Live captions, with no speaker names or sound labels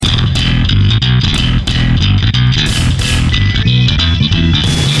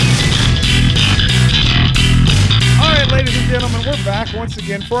once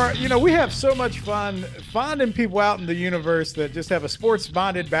again for we have so much fun finding people out in the universe that just have a sports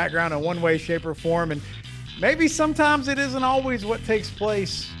bonded background in one way, shape, or form. And maybe sometimes it isn't always what takes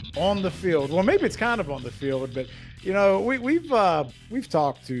place on the field. Well, maybe it's kind of on the field, but we've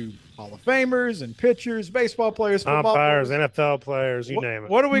talked to Hall of Famers and pitchers, baseball players, football umpires, players. NFL players, you name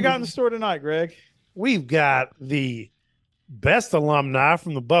it. What do we got in the store tonight, Greg? We've got the best alumni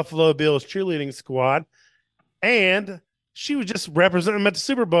from the Buffalo Bills cheerleading squad, and she was just representing them at the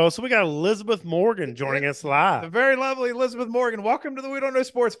Super Bowl. So we got Elizabeth Morgan joining us live. The very lovely Elizabeth Morgan. Welcome to the We Don't Know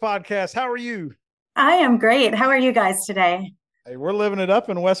Sports podcast. How are you? I am great. How are you guys today? Hey, we're living it up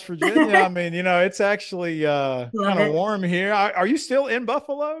in West Virginia. I mean, it's actually kind of warm here. Are you still in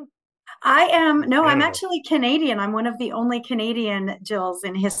Buffalo? I am. No, I'm actually Canadian. I'm one of the only Canadian Jills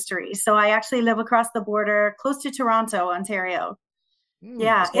in history. So I actually live across the border, close to Toronto, Ontario.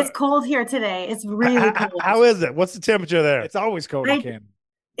 Yeah, it's cold here today. It's really cold. How is it? What's the temperature there? It's always cold in Canada.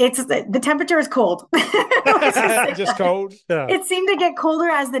 The temperature is cold. Just cold. Yeah. It seemed to get colder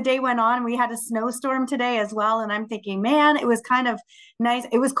as the day went on. We had a snowstorm today as well. And I'm thinking, man, it was kind of nice.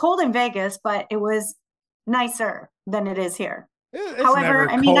 It was cold in Vegas, but it was nicer than it is here. However,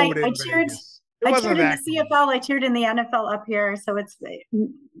 I mean, I cheered. I cheered in the CFL. I cheered in the NFL up here, so it's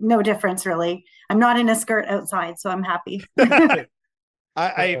no difference really. I'm not in a skirt outside, so I'm happy.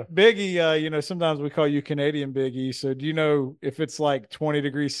 I Biggie, sometimes we call you Canadian Biggie. So do you know if it's like 20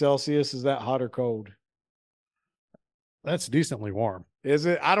 degrees Celsius, is that hot or cold? That's decently warm. Is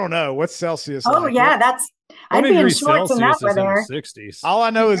it? I don't know. What's Celsius? Oh, like? yeah, I'd be in shorts in that weather. 60s. All I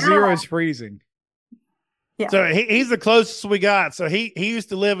know is 0 is freezing. Yeah. So he's the closest we got. So he used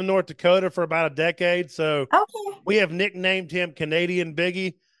to live in North Dakota for about a decade. So we have nicknamed him Canadian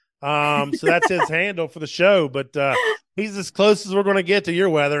Biggie. So that's his handle for the show. But he's as close as we're going to get to your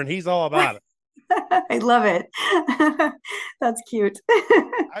weather, and he's all about it. I love it. That's cute.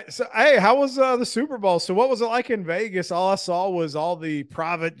 Hey, how was the Super Bowl? So what was it like in Vegas? All I saw was all the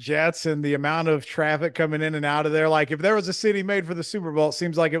private jets and the amount of traffic coming in and out of there. Like if there was a city made for the Super Bowl, it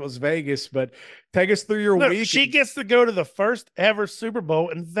seems like it was Vegas. But take us through your week. She gets to go to the first ever Super Bowl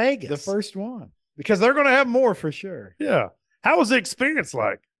in Vegas. The first one. Because they're going to have more for sure. Yeah. How was the experience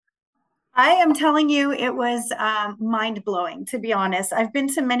like? I am telling you, it was mind-blowing, to be honest. I've been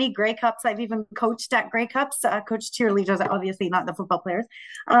to many Grey Cups. I've even coached at Grey Cups, coached cheerleaders, obviously not the football players.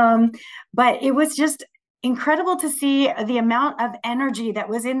 But it was just incredible to see the amount of energy that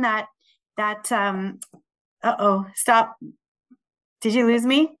was in that stop. Did you lose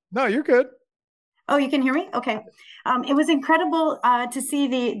me? No, you're good. Oh, you can hear me? Okay. It was incredible to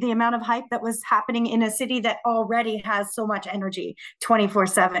see the amount of hype that was happening in a city that already has so much energy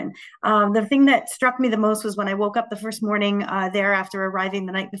 24/7. The thing that struck me the most was when I woke up the first morning there after arriving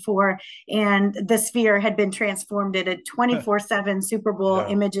the night before, and the Sphere had been transformed into 24/7 Super Bowl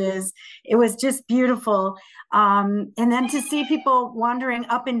images. It was just beautiful. And then to see people wandering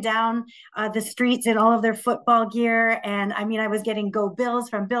up and down the streets in all of their football gear. And I mean, I was getting Go Bills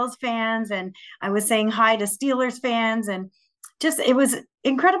from Bills fans, and I was saying hi to Steelers fans, and just it was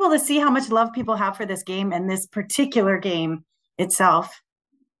incredible to see how much love people have for this game and this particular game itself.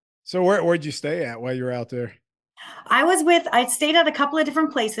 So where'd you stay at while you were out there? I stayed at a couple of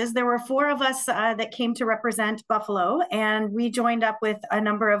different places. There were 4 of us that came to represent Buffalo, and we joined up with a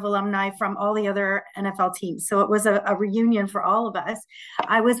number of alumni from all the other NFL teams. So it was a reunion for all of us.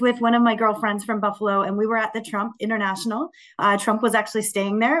 I was with one of my girlfriends from Buffalo, and we were at the Trump International. Trump was actually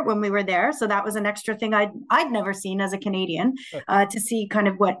staying there when we were there. So that was an extra thing I'd never seen as a Canadian to see kind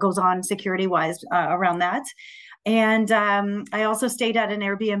of what goes on security-wise around that. And I also stayed at an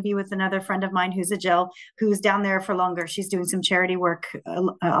Airbnb with another friend of mine who's a Jill, who's down there for longer. She's doing some charity work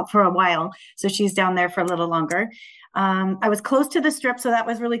for a while. So she's down there for a little longer. I was close to the strip, so that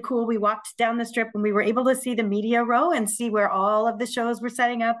was really cool. We walked down the strip and we were able to see the media row and see where all of the shows were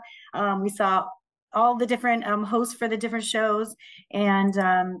setting up. We saw all the different hosts for the different shows. And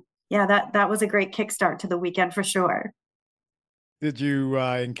that was a great kickstart to the weekend for sure. Did you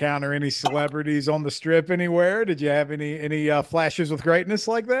encounter any celebrities on the strip anywhere? Did you have any flashes with greatness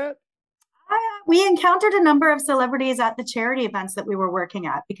like that? We encountered a number of celebrities at the charity events that we were working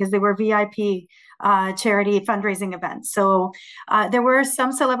at because they were VIP charity fundraising events. So there were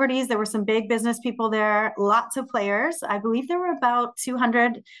some celebrities, there were some big business people there, lots of players. I believe there were about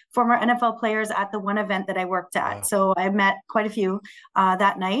 200 former NFL players at the one event that I worked at. Wow. So I met quite a few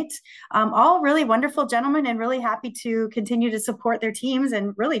that night. All really wonderful gentlemen and really happy to continue to support their teams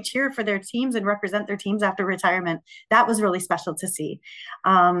and really cheer for their teams and represent their teams after retirement. That was really special to see.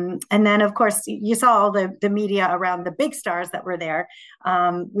 And then, of course, you saw all the media around the big stars that were there.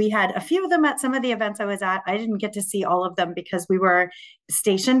 We had a few of them at some of the the events I was at, I didn't get to see all of them because we were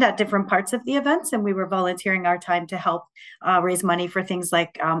stationed at different parts of the events, and we were volunteering our time to help raise money for things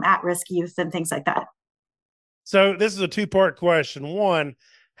like at-risk youth and things like that. So this is a two-part question. One,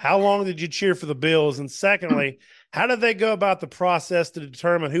 how long did you cheer for the Bills? And secondly, how did they go about the process to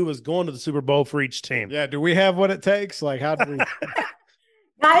determine who was going to the Super Bowl for each team? Yeah, do we have what it takes? Like, how do we...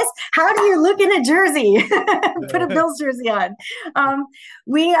 Guys, how do you look in a jersey? Put a Bills jersey on.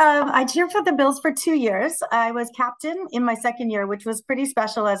 I cheered for the Bills for 2 years. I was captain in my second year, which was pretty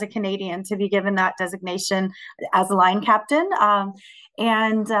special as a Canadian to be given that designation as a line captain.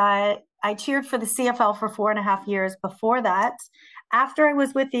 I cheered for the CFL for 4.5 years before that. After I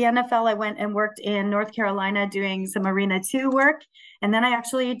was with the NFL, I went and worked in North Carolina doing some Arena 2 work. And then I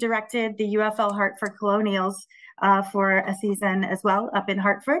actually directed the UFL Hartford Colonials for a season as well up in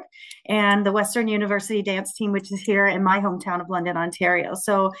Hartford, and the Western University dance team, which is here in my hometown of London, Ontario.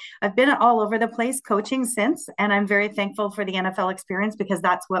 So I've been all over the place coaching since, and I'm very thankful for the NFL experience because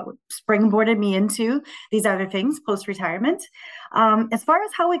that's what springboarded me into these other things post-retirement. As far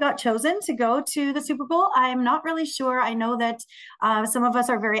as how we got chosen to go to the Super Bowl, I'm not really sure. I know that some of us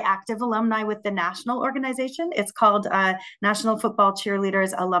are very active alumni with the national organization. It's called National Football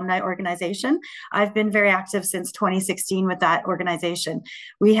Cheerleaders Alumni Organization. I've been very active since 2016 with that organization.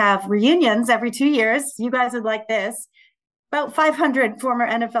 We have reunions every 2 years. You guys would like this. About 500 former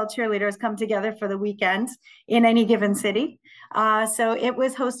NFL cheerleaders come together for the weekend in any given city. So it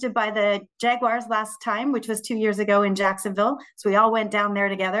was hosted by the Jaguars last time, which was 2 years ago in Jacksonville. So we all went down there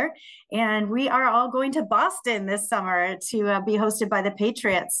together. And we are all going to Boston this summer to be hosted by the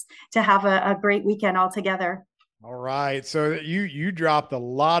Patriots to have a great weekend all together. All right. So you dropped a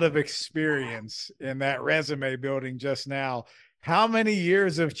lot of experience in that resume building just now. How many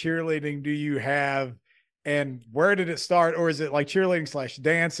years of cheerleading do you have, and where did it start? Or is it like cheerleading /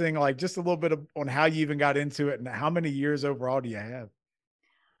 dancing? Like just a little bit on how you even got into it, and how many years overall do you have?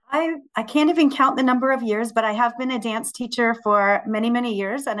 I can't even count the number of years, but I have been a dance teacher for many, many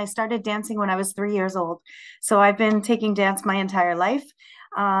years. And I started dancing when I was 3 years old. So I've been taking dance my entire life.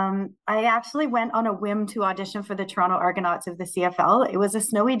 I actually went on a whim to audition for the Toronto Argonauts of the CFL. It was a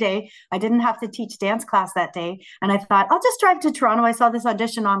snowy day. I didn't have to teach dance class that day. And I thought, I'll just drive to Toronto. I saw this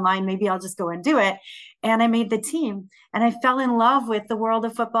audition online. Maybe I'll just go and do it. And I made the team. And I fell in love with the world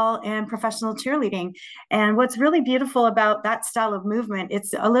of football and professional cheerleading. And what's really beautiful about that style of movement,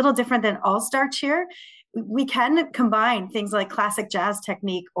 it's a little different than all-star cheer. We can combine things like classic jazz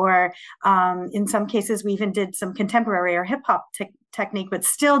technique, or in some cases, we even did some contemporary or hip hop technique, but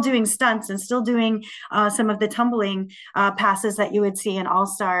still doing stunts and still doing some of the tumbling passes that you would see in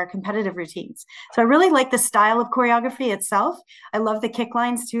all-star competitive routines. So I really like the style of choreography itself. I love the kick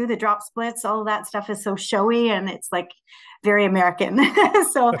lines too, the drop splits, all of that stuff is so showy and it's like very American.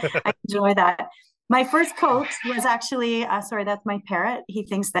 So I enjoy that. My first coach was actually, sorry, that's my parrot. He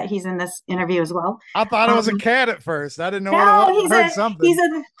thinks that he's in this interview as well. I thought it was a cat at first. I didn't know what it was. I heard something. He's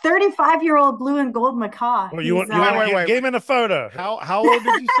a 35-year-old blue and gold macaw. Well, you want to give him a photo. How old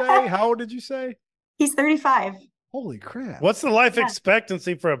did you say? How old did you say? He's 35. Holy crap. What's the life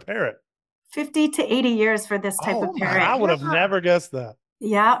expectancy for a parrot? 50 to 80 years for this type of parrot. I would have never guessed that.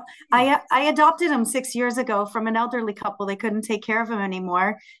 Yeah, I adopted him 6 years ago from an elderly couple. They couldn't take care of him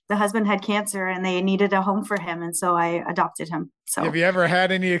anymore. The husband had cancer and they needed a home for him. And so I adopted him. So have you ever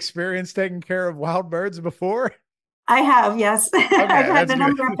had any experience taking care of wild birds before? I have, yes. Okay, I've had a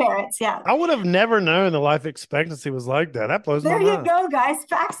number of parrots, yeah. I would have never known the life expectancy was like that. That blows my mind. There you go, guys.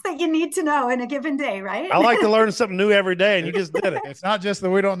 Facts that you need to know in a given day, right? I like to learn something new every day, and you just did it. It's not just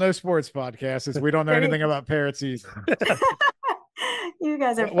the We Don't Know Sports podcast. It's we don't know anything about parrots either. You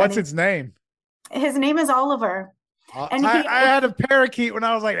guys are funny. What's its name? His name is Oliver. And I had a parakeet when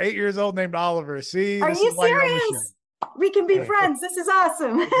I was like 8 years old named Oliver. See, are you serious? We can be friends. This is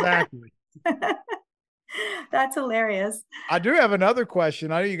awesome. Exactly. That's hilarious. I do have another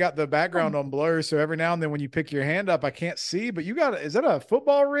question. I know you got the background on blur, so every now and then when you pick your hand up, I can't see, but you got, is that a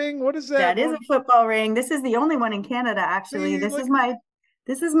football ring? What is that? That is a football ring. This is the only one in Canada, actually. This is my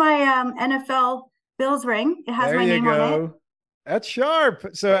NFL Bills ring. It has my name on it. That's sharp.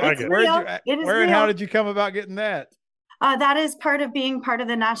 So where and how did you come about getting that? That is part of being part of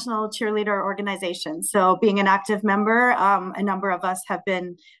the National Cheerleader Organization. So being an active member, a number of us have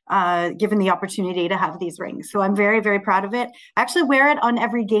been given the opportunity to have these rings. So I'm very, very proud of it. I actually wear it on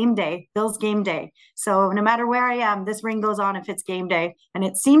every game day, Bills game day. So no matter where I am, this ring goes on if it's game day. And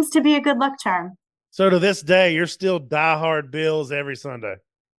it seems to be a good luck charm. So to this day, you're still diehard Bills every Sunday.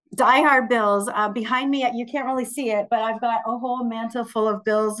 Diehard Bills. Behind me, you can't really see it, but I've got a whole mantle full of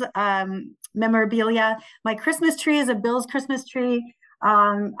Bills memorabilia. My Christmas tree is a Bills Christmas tree.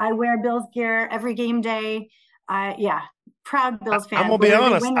 I wear Bills gear every game day. Yeah, proud Bills fan. I'm gonna be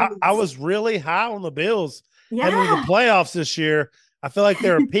honest. I was really high on the Bills heading into the playoffs this year. I feel like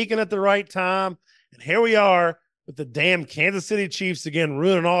they were peaking at the right time, and here we are with the damn Kansas City Chiefs again,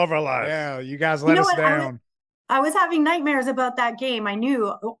 ruining all of our lives. Yeah, you guys let us down. I was having nightmares about that game. I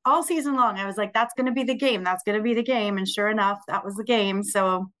knew all season long. I was like, "That's going to be the game. That's going to be the game." And sure enough, that was the game.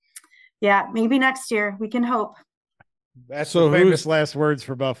 So, yeah, maybe next year we can hope. That's the famous last words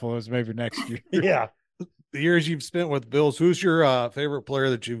for Buffalo is maybe next year. Yeah. The years you've spent with Bills, who's your favorite player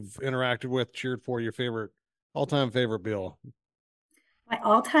that you've interacted with, cheered for, your favorite, all-time favorite Bill? My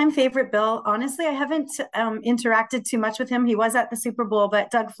all-time favorite Bill, honestly, I haven't interacted too much with him. He was at the Super Bowl,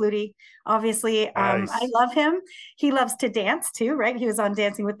 but Doug Flutie, obviously, nice. I love him. He loves to dance too, right? He was on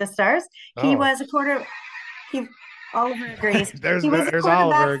Dancing with the Stars. He was a Oliver agrees. There's he was a quarterback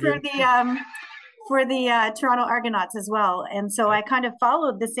Oliver for the Toronto Argonauts as well. And so I kind of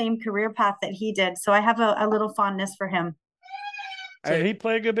followed the same career path that he did. So I have a little fondness for him. So did he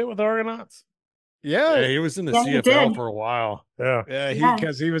play a good bit with the Argonauts? Yeah, he was in the CFL for a while. Yeah,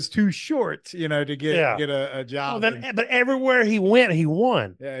 because he was too short, to get a job. Well, but everywhere he went, he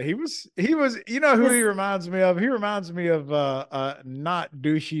won. Yeah, he was. You know who he reminds me of? He reminds me of not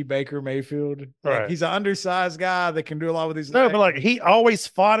douchey Baker Mayfield. Right. He's an undersized guy that can do a lot with these. No, but like he always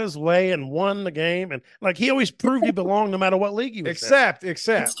fought his way and won the game, and like he always proved he belonged no matter what league he was. Except,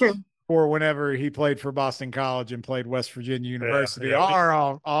 it's true. For whenever he played for Boston College and played West Virginia University,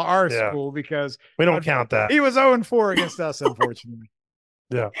 our school, because we don't count that. He was 0-4 against us, unfortunately.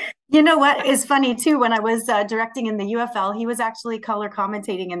 Yeah. You know what is funny too? When I was directing in the UFL, he was actually color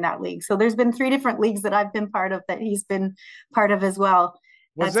commentating in that league. So there's been 3 different leagues that I've been part of that he's been part of as well.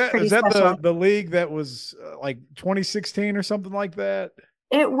 Is that the league that was like 2016 or something like that?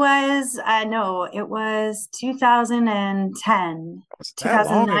 It was it was 2010,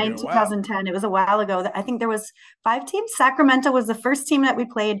 2009, 2010. Wow. It was a while ago. I think there was 5 teams. Sacramento was the first team that we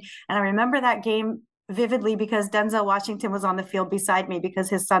played, and I remember that game vividly because Denzel Washington was on the field beside me because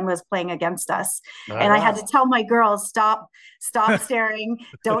his son was playing against us. And I had to tell my girls, stop staring.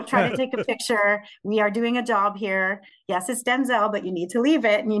 Don't try to take a picture. We are doing a job here. Yes, it's Denzel, but you need to leave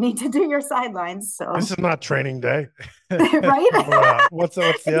it and you need to do your sidelines. So this is not training day. Right? What's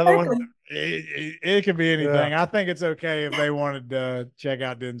the other one? It could be anything. Yeah. I think it's okay if they wanted to check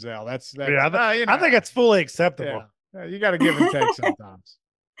out Denzel. That's I think it's fully acceptable. Yeah. You got to give and take sometimes.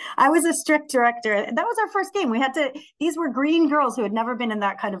 I was a strict director. That was our first game. These were green girls who had never been in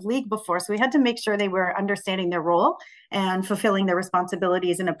that kind of league before. So we had to make sure they were understanding their role and fulfilling their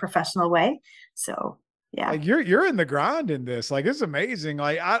responsibilities in a professional way. So, yeah. Like you're in the grind in this. Like, it's amazing.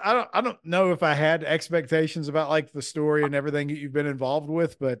 Like, I don't know if I had expectations about like the story and everything that you've been involved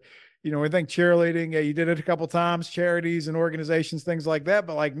with, but we think cheerleading, you did it a couple times, charities and organizations, things like that.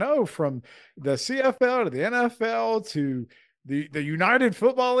 But like, no, from the CFL to the NFL to the United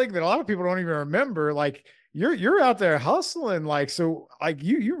Football League that a lot of people don't even remember, like you're out there hustling, like, so like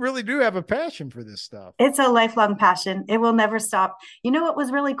you really do have a passion for this stuff. It's a lifelong passion. It will never stop. You know what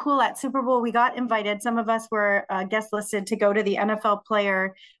was really cool at Super Bowl? We got invited. Some of us were guest listed to go to the NFL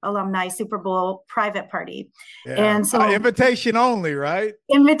player alumni Super Bowl private party. Yeah. And so invitation only, right?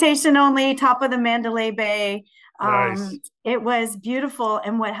 Invitation only, top of the Mandalay Bay. Nice. It was beautiful.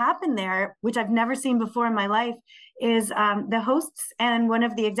 And what happened there, which I've never seen before in my life, is the hosts and one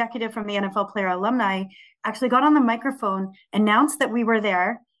of the executive from the NFL player alumni actually got on the microphone, announced that we were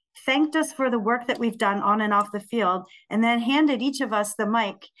there, thanked us for the work that we've done on and off the field, and then handed each of us the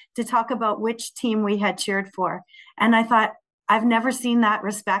mic to talk about which team we had cheered for. And I thought, I've never seen that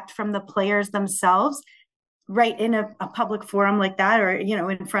respect from the players themselves, right in a public forum like that, or,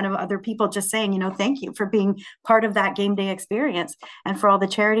 in front of other people, just saying, thank you for being part of that game day experience and for all the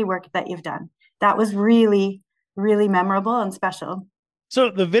charity work that you've done. That was really, really memorable and special. So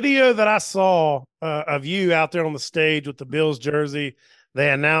the video that I saw of you out there on the stage with the Bills jersey, they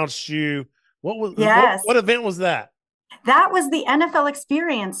announced you. What event was that? That was the NFL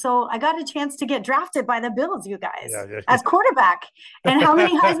experience. So I got a chance to get drafted by the Bills, you guys, as quarterback. And how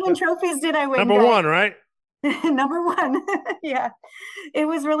many Heisman trophies did I win? Number 1, right? Number 1. Yeah. It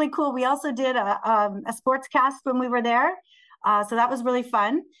was really cool. We also did a sports cast when we were there. So that was really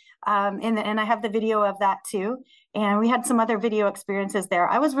fun. And I have the video of that too. And we had some other video experiences there.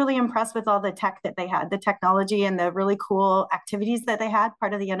 I was really impressed with all the tech that they had, the technology and the really cool activities that they had,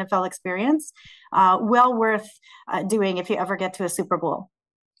 part of the NFL experience. Well worth doing if you ever get to a Super Bowl.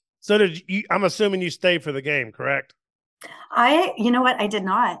 So I'm assuming you stayed for the game, correct? You know what? I did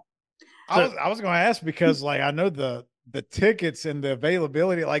not. I was going to ask because like, I know the tickets and the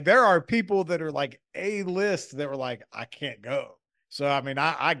availability, like there are people that are like A-list that were like, I can't go. So, I mean,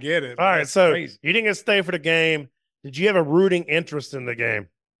 I get it. All right. That's So crazy. you didn't get to stay for the game. Did you have a rooting interest in the game?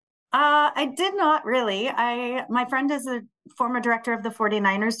 I did not really. My friend is a former director of the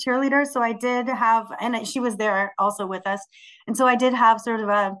 49ers cheerleader, so I did have, and she was there also with us. And so I did have sort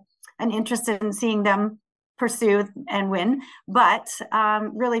of an interest in seeing them pursue and win. But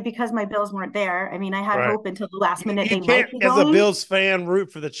really, because my Bills weren't there, I mean, I had Right. hope until the last minute You they can't, might be as a going. Bills fan,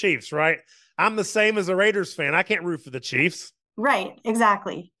 root for the Chiefs, right? I'm the same as a Raiders fan. I can't root for the Chiefs. Right,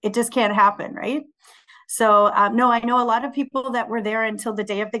 exactly. It just can't happen, right? So, no, I know a lot of people that were there until the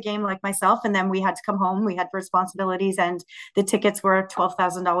day of the game, like myself, and then we had to come home. We had responsibilities, and the tickets were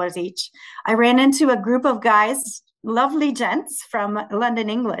 $12,000 each. I ran into a group of guys, lovely gents from London,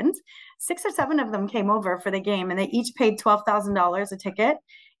 England. 6 or 7 of them came over for the game, and they each paid $12,000 a ticket.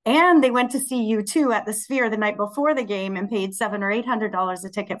 And they went to see U2 at the Sphere the night before the game and paid $700 or $800 a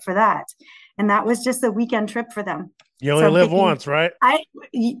ticket for that. And that was just a weekend trip for them. You only live once, right?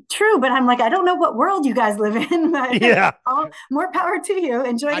 True, but I'm like, I don't know what world you guys live in. But yeah, more power to you.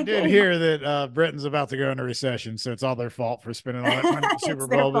 Enjoy the game. I did hear that Britain's about to go into recession, so it's all their fault for spending all that money on the Super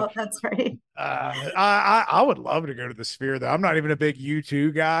Bowl. Fault, that's right. I would love to go to the Sphere, though. I'm not even a big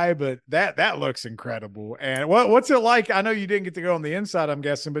U2 guy, but that looks incredible. And what's it like? I know you didn't get to go on the inside, I'm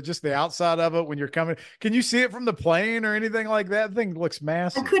guessing, but just the outside of it when you're coming. Can you see it from the plane or anything like that? The thing looks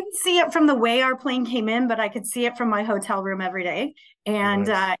massive. I couldn't see it from the way our plane came in, but I could see it from my hotel room every day. And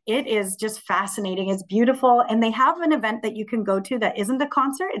nice. It is just fascinating. It's beautiful. And they have an event that you can go to that isn't a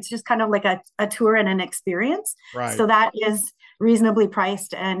concert. It's just kind of like a tour and an experience. Right. So that is reasonably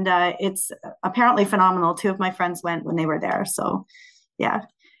priced. And it's apparently phenomenal. 2 of my friends went when they were there. So yeah,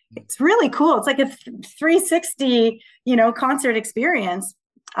 it's really cool. It's like a 360, concert experience.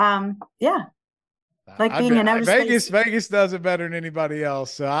 Yeah. Like being in outer space. Vegas does it better than anybody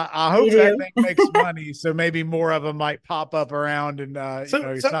else. So I hope that thing makes money. So maybe more of them might pop up around, and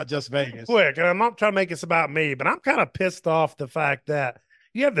it's not just Vegas. Quick, and I'm not trying to make this about me, but I'm kind of pissed off the fact that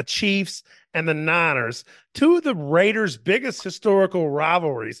you have the Chiefs and the Niners, 2 of the Raiders' biggest historical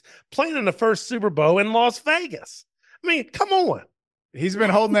rivalries, playing in the first Super Bowl in Las Vegas. I mean, come on. He's been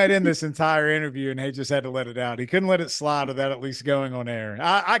holding that in this entire interview, and he just had to let it out. He couldn't let it slide without at least going on air.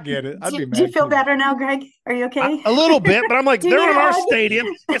 I get it. I'd be mad. Do you feel better now, Greg? Are you okay? A little bit, but I'm like, they're in our stadium.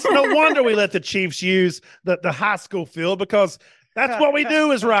 It's no wonder we let the Chiefs use the high school field, because that's what we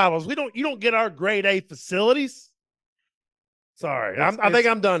do as rivals. You don't get our grade A facilities. Sorry, I think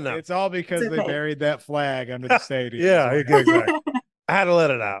I'm done now. It's all because they buried that flag under the stadium. Yeah, exactly. I had to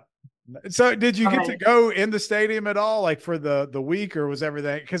let it out. So did you get to go in the stadium at all, like for the week, or was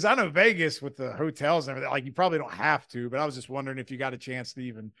everything? Because I know Vegas with the hotels and everything, like you probably don't have to, but I was just wondering if you got a chance to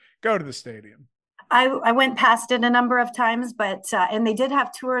even go to the stadium. I went past it a number of times, but and they did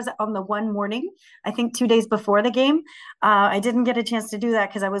have tours on the one morning, I think 2 days before the game. I didn't get a chance to do that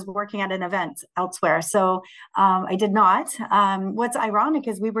because I was working at an event elsewhere. So I did not. What's ironic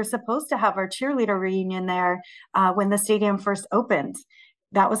is we were supposed to have our cheerleader reunion there when the stadium first opened.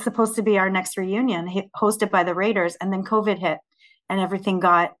 That was supposed to be our next reunion, hosted by the Raiders, and then COVID hit and everything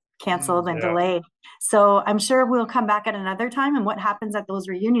got canceled and delayed. So I'm sure we'll come back at another time. And what happens at those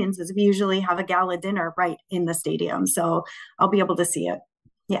reunions is we usually have a gala dinner right in the stadium. So I'll be able to see it.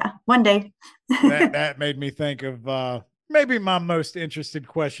 Yeah, one day. that made me think of maybe my most interested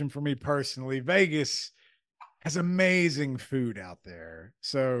question for me personally. Vegas has amazing food out there.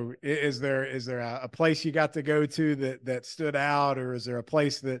 So is there a place you got to go to that stood out, or is there a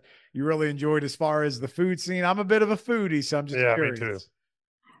place that you really enjoyed as far as the food scene? I'm a bit of a foodie, so I'm just curious. Me too.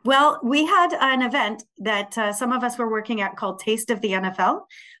 Well, we had an event that some of us were working at called Taste of the NFL,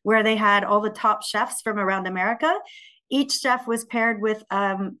 where they had all the top chefs from around America. Each chef was paired with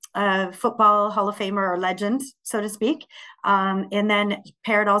a football Hall of Famer or legend, so to speak, and then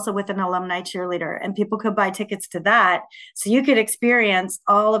paired also with an alumni cheerleader. And people could buy tickets to that. So you could experience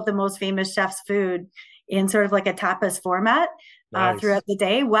all of the most famous chefs' food in sort of like a tapas format throughout the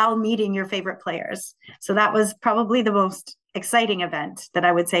day while meeting your favorite players. So that was probably the most exciting event that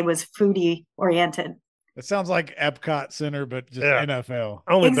I would say was foodie oriented. It sounds like Epcot Center, but just NFL.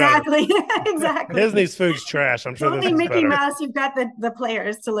 Only exactly. Exactly. Disney's food's trash. I'm sure this is Mickey better. Mouse, you've got the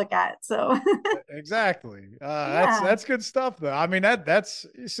players to look at. So exactly. That's good stuff though. I mean, that's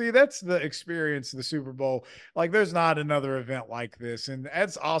the experience of the Super Bowl. Like there's not another event like this. And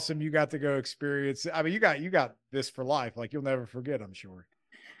that's awesome. You got to go experience. I mean, you got this for life. Like you'll never forget, I'm sure.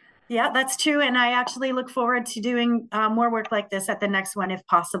 Yeah, that's true. And I actually look forward to doing more work like this at the next one, if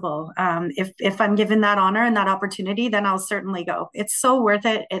possible. If I'm given that honor and that opportunity, then I'll certainly go. It's so worth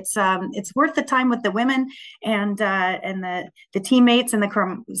it. It's worth the time with the women and the teammates and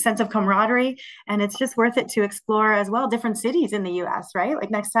the sense of camaraderie. And it's just worth it to explore as well different cities in the U.S. Right? Like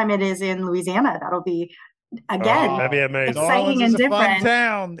next time it is in Louisiana, that'll be again that'd be amazing. exciting and different. Fun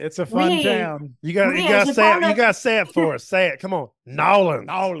town. It's a fun town. You gotta say it. You gotta say it for us. Say it. Come on,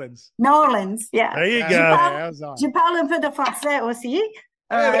 Nolans. Yeah. There you go. Je parle un peu de français aussi.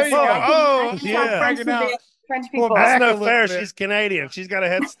 There you go. Oh, yeah. French people. That's no fair. She's Canadian. She's got a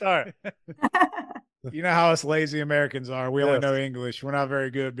head start. You know how us lazy Americans are. We only know English. We're not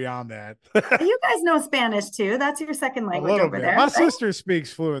very good beyond that. You guys know Spanish too. That's your second language over there. My sister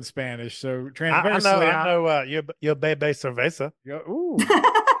speaks fluent Spanish, so transversely. I know. Your bebe cerveza. Ooh.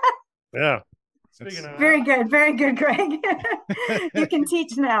 Yeah. Very good, Greg. You can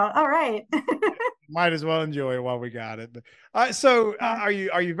teach now. All right. Might as well enjoy it while we got it. Are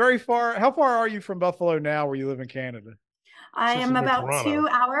you very far? How far are you from Buffalo now, where you live in Canada? I am about 2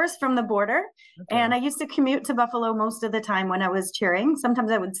 hours from the border, and I used to commute to Buffalo most of the time when I was cheering.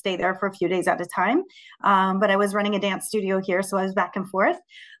 Sometimes I would stay there for a few days at a time, but I was running a dance studio here, so I was back and forth.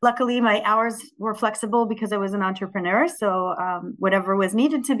 Luckily, my hours were flexible because I was an entrepreneur, so whatever was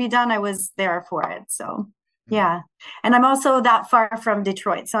needed to be done, I was there for it. So yeah, and I'm also that far from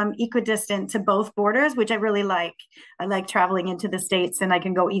Detroit, so I'm equidistant to both borders, which I really like. I like traveling into the States, and I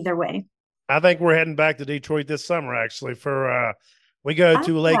can go either way. I think we're heading back to Detroit this summer, actually. We go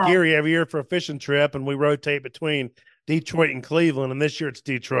to Lake Erie every year for a fishing trip, and we rotate between Detroit and Cleveland. And this year it's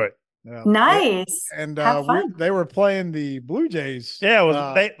Detroit. Yeah. Nice. And they were playing the Blue Jays. Yeah,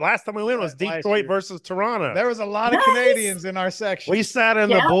 last time we went was Detroit versus Toronto. There was a lot of Canadians in our section. We sat in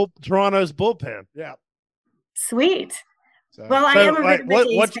Toronto's bullpen. Yeah. Sweet. Well, I am a big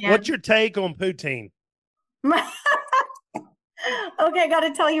fan. What's your take on poutine? Okay, I got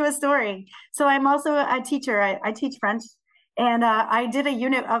to tell you a story. So I'm also a teacher. I teach French, and I did a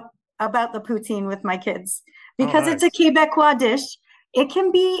unit about the poutine with my kids because it's a Quebecois dish.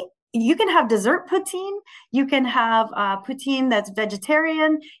 You can have dessert poutine. You can have poutine that's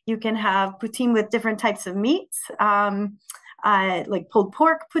vegetarian. You can have poutine with different types of meats, like pulled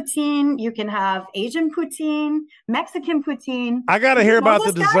pork poutine. You can have Asian poutine, Mexican poutine. I got to hear about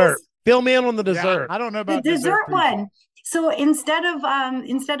the dessert. Fill me in on the dessert. I don't know about the dessert one. So instead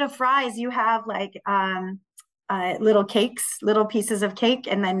of fries, you have like little pieces of cake,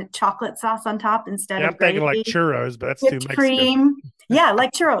 and then chocolate sauce on top instead of I'm thinking like churros, but that's too Mexican. Cream. Yeah,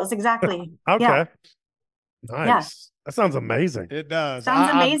 like churros, exactly. Okay. Yeah. Nice. Yeah. That sounds amazing. It does.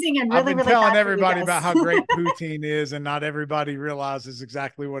 Sounds amazing and really, I've been telling everybody about how great poutine is, and not everybody realizes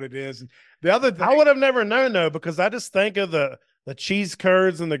exactly what it is. And the other thing, I would have never known though, because I just think of the cheese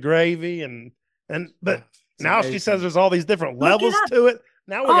curds and the gravy but now amazing. She says there's all these different levels to it.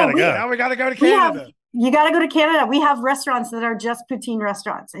 Now we gotta go. Now we gotta go to Canada. You gotta go to Canada. We have restaurants that are just poutine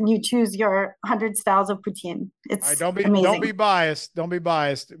restaurants, and you choose your 100 styles of poutine. It's amazing. Don't be biased. Don't be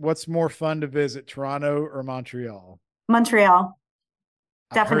biased. What's more fun to visit, Toronto or Montreal? Montreal.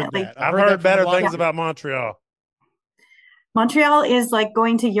 Definitely. I've heard better things about Montreal. Montreal is like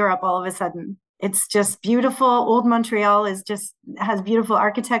going to Europe all of a sudden. It's just beautiful. Old Montreal has beautiful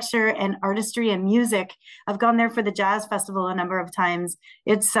architecture and artistry and music. I've gone there for the jazz festival a number of times.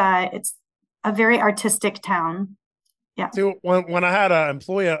 It's a very artistic town. Yeah. See, when I had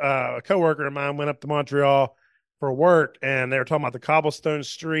a coworker of mine went up to Montreal for work, and they were talking about the cobblestone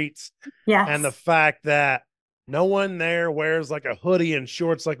streets. Yes. And the fact that no one there wears like a hoodie and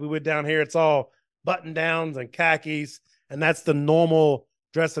shorts like we would down here. It's all button downs and khakis, and that's the normal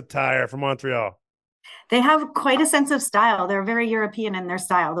dress attire from Montreal. They have quite a sense of style. They're very European in their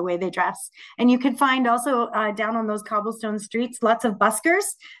style, the way they dress. And you can find also down on those cobblestone streets, lots of buskers.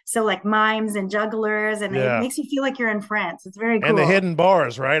 So like mimes and jugglers, and it makes you feel like you're in France. It's very cool. And the hidden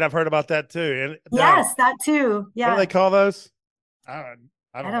bars, right? I've heard about that too. And yes, that too. Yeah. What do they call those? I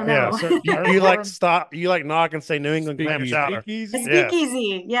don't know. Yeah. So you like stop, you like knock and say New England clam chowder.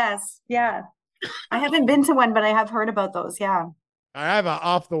 Speakeasy. Yes. Yeah. I haven't been to one, but I have heard about those. Yeah. I have an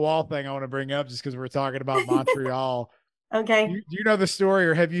off the wall thing I want to bring up just because we're talking about Montreal. Okay. Do you know the story,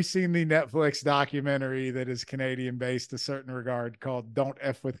 or have you seen the Netflix documentary that is Canadian based a certain regard called Don't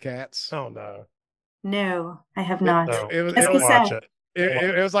F with Cats? Oh, no. No, I have not. It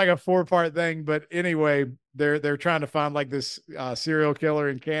was like a 4-part thing, but anyway, they're trying to find like this serial killer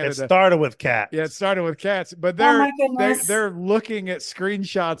in Canada. It started with cats. Yeah, it started with cats, but they're looking at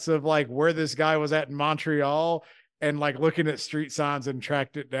screenshots of like where this guy was at in Montreal. and like looking at street signs and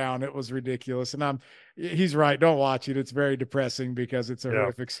tracked it down. It was ridiculous. And he's right. Don't watch it. It's very depressing because it's a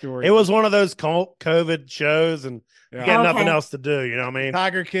horrific story. It was one of those COVID shows, and you got nothing else to do. You know what I mean?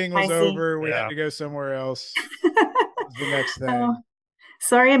 Tiger King was over. We had to go somewhere else. That was the next thing. Oh,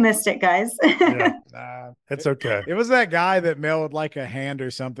 sorry I missed it, guys. It's okay. It was that guy that mailed like a hand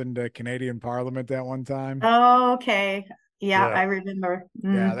or something to Canadian Parliament that one time. Oh, okay. Yeah, I remember.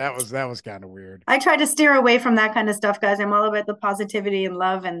 Yeah, that was kind of weird. I try to steer away from that kind of stuff, guys. I'm all about the positivity and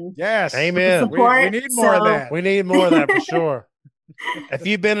love and amen. Support, we need more of that. We need more of that for sure. If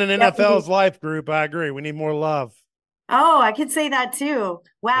you've been in NFL's life group, I agree. We need more love. Oh, I could say that too.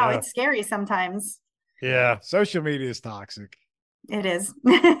 Wow, it's scary sometimes. Yeah. Social media is toxic. It is.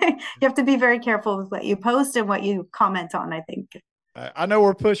 You have to be very careful with what you post and what you comment on, I think. I know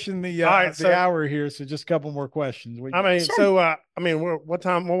we're pushing the hour here, so just a couple more questions. What time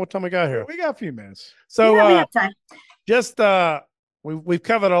we got here? We got a few minutes. So we have time. Just we've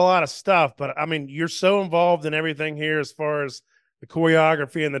covered a lot of stuff, but I mean, you're so involved in everything here as far as the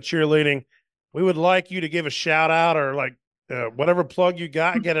choreography and the cheerleading. We would like you to give a shout out or like whatever plug you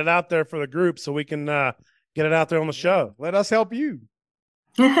got, get it out there for the group so we can get it out there on the show. Let us help you.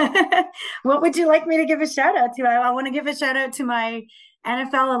 What would you like me to give a shout out to? I want to give a shout out to my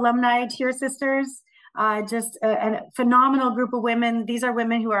NFL alumni cheer sisters. Just a phenomenal group of women. These are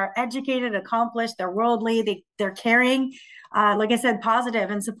women who are educated, accomplished, they're worldly, they're caring, like I said, positive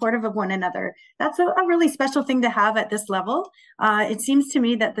and supportive of one another. That's a really special thing to have at this level. It seems to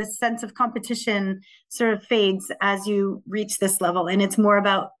me that this sense of competition sort of fades as you reach this level, and it's more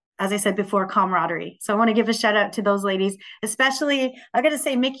about, as I said before, camaraderie. So I want to give a shout out to those ladies, especially, I got to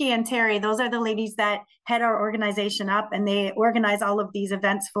say, Mickey and Terry. Those are the ladies that head our organization up, and they organize all of these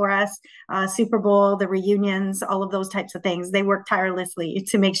events for us, Super Bowl, the reunions, all of those types of things. They work tirelessly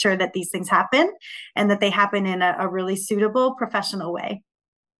to make sure that these things happen and that they happen in a really suitable, professional way.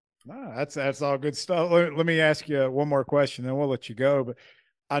 That's all good stuff. Let me ask you one more question, then we'll let you go. But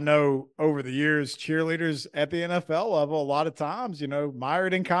I know over the years, cheerleaders at the NFL level, a lot of times,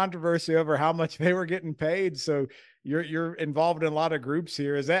 mired in controversy over how much they were getting paid. So you're involved in a lot of groups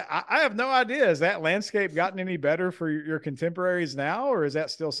here. Is that, I have no idea. Has that landscape gotten any better for your contemporaries now, or is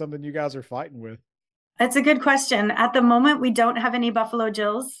that still something you guys are fighting with? That's a good question. At the moment, we don't have any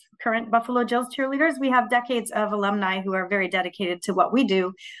current Buffalo Gills cheerleaders. We have decades of alumni who are very dedicated to what we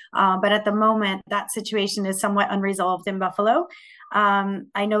do. But at the moment, that situation is somewhat unresolved in Buffalo.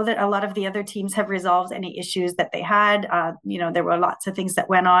 I know that a lot of the other teams have resolved any issues that they had. There were lots of things that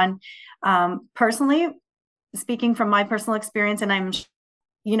went on. Personally, speaking from my personal experience, and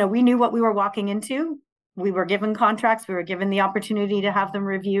we knew what we were walking into. We were given contracts. We were given the opportunity to have them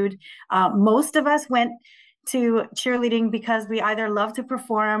reviewed. Most of us went to cheerleading because we either love to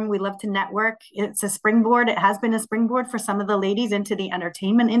perform, we love to network. It's a springboard. It has been a springboard for some of the ladies into the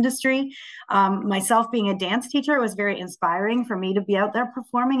entertainment industry. Myself being a dance teacher, it was very inspiring for me to be out there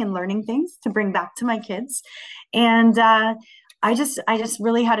performing and learning things to bring back to my kids. And I just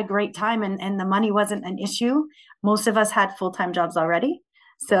really had a great time, and the money wasn't an issue. Most of us had full-time jobs already.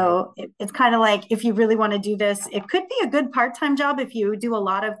 So it's kind of like, if you really want to do this, it could be a good part-time job if you do a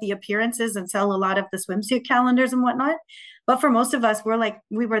lot of the appearances and sell a lot of the swimsuit calendars and whatnot. But for most of us,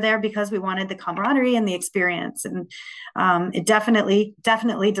 we were there because we wanted the camaraderie and the experience. And it definitely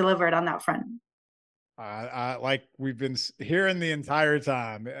delivered on that front. Like we've been hearing the entire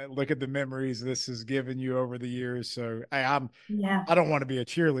time. Look at the memories this has given you over the years. So I don't want to be a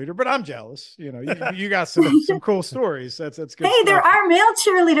cheerleader, but I'm jealous. You got some cool stories. That's good. Hey, stuff. There are male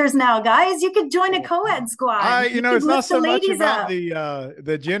cheerleaders now, guys. You could join a co-ed squad. It's not so much about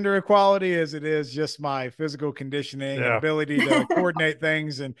the gender equality as it is just my physical conditioning and ability to coordinate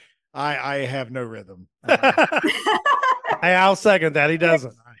things, and I have no rhythm. Hey, I'll second that. He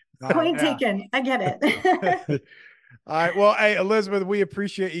doesn't. Point taken. I get it. All right. Well, hey, Elizabeth, we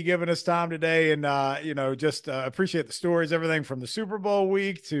appreciate you giving us time today, and just appreciate the stories, everything from the Super Bowl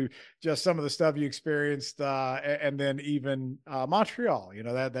week to just some of the stuff you experienced, and then even Montreal.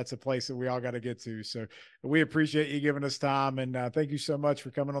 That's a place that we all got to get to. So we appreciate you giving us time, and thank you so much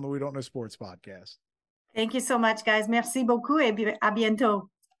for coming on the We Don't Know Sports podcast. Thank you so much, guys. Merci beaucoup, et à bientôt.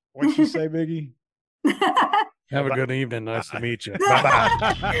 What'd you say, Biggie? Have a good evening. Nice to meet you.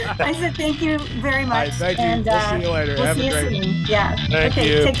 Bye-bye. I said thank you very much. Right, thank you. And, we'll see you later. We'll Have see a great you soon. Yeah. Thank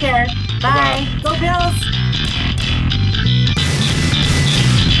you. Take care. Bye. Go Bills.